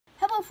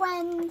Hello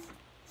friends!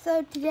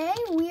 So today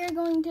we are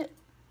going to,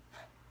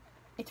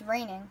 it's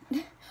raining.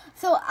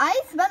 So I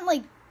spent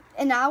like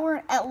an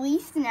hour, at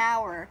least an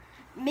hour,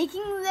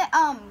 making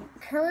the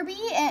Kirby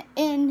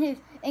in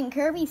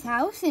Kirby's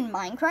house in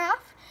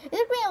Minecraft. It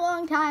took me a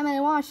long time and I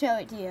want to show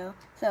it to you.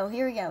 So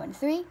here we go in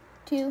 3,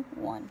 2,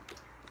 1.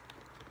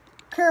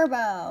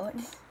 Kirbo.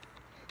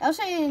 I'll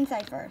show you the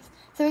inside first.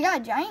 So we got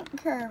a giant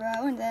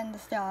Kirbo and then the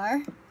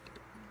star.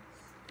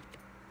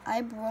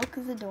 I broke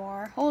the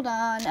door. Hold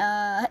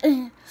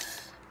on.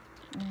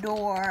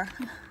 Door.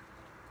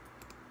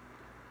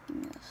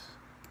 Yes.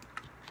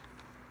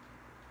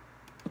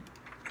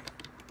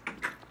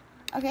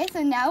 Okay,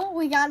 so now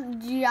we got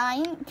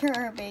giant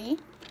Kirby,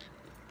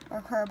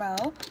 or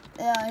Kirbo.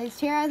 His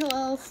chair has a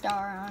little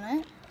star on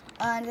it,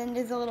 and then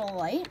there's a little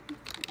light.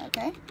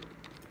 Okay.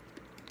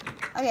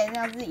 Okay,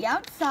 now the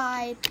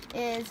outside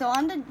is, so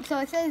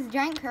it says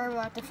giant Kirbo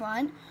at the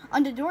front.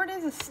 On the door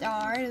there's a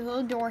star, there's a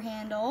little door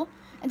handle.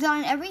 And so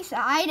on every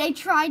side, I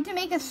tried to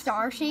make a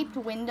star-shaped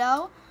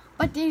window,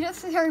 but they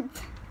just are,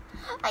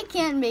 I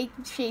can't make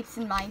shapes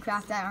in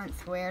Minecraft that aren't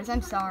squares,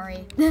 I'm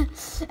sorry.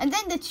 And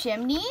then the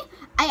chimney,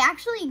 I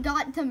actually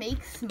got to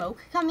make smoke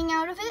coming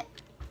out of it.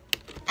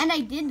 And I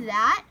did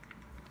that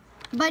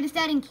by just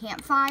adding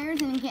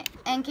campfires,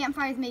 and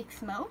campfires make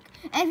smoke.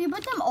 And if you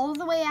put them all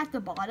the way at the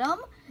bottom,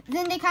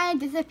 then they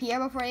kind of disappear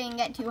before they can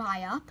get too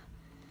high up.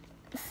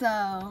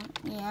 So,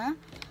 yeah.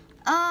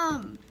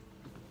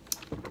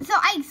 So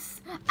I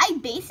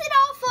base it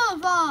off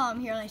of,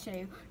 here, let me show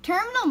you,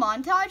 Terminal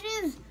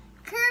Montage's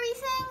Kirby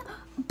thing,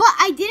 but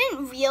I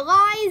didn't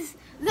realize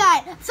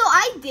that, so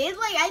I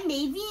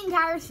made the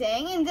entire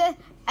thing,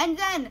 and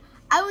then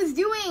I was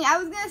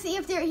gonna see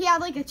if he had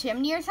like a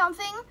chimney or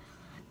something,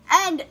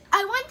 and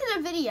I went to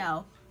the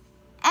video,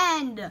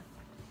 and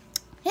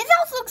his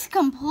house looks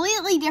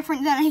completely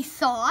different than I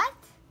thought.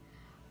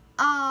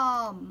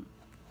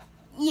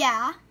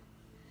 Yeah.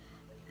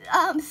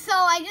 So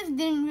I just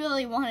didn't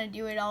really want to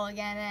do it all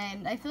again,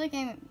 and I feel like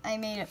I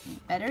made it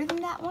better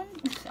than that one.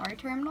 Sorry,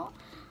 Terminal.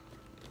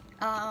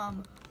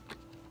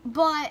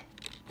 But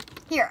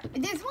here,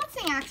 there's one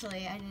thing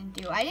actually I didn't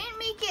do. I didn't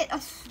make it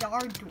a star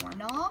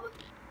doorknob.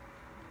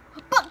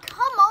 But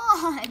come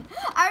on!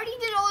 I already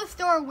did all the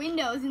star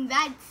windows, and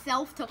that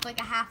itself took like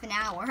a half an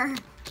hour.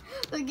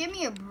 So give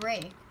me a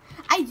break.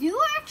 I do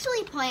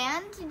actually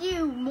plan to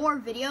do more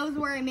videos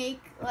where I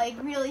make like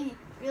really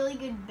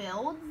good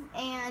builds,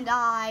 and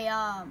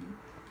I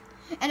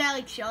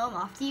like show them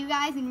off to you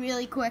guys in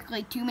really quick,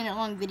 like 2-minute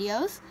long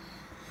videos.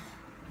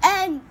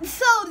 And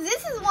so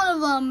this is one of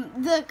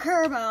them, the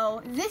Kirbo.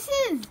 I'm gonna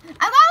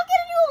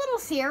do a little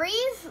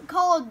series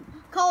called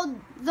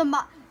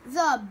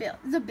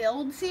the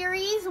build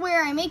series,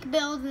 where I make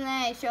builds and then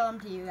I show them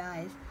to you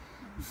guys.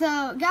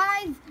 So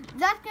guys,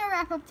 that's gonna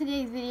wrap up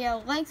today's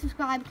video. Like,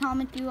 subscribe,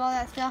 comment, do all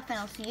that stuff, and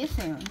I'll see you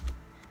soon.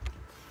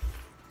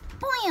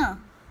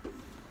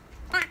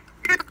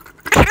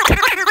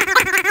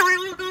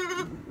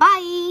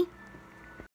 Bye.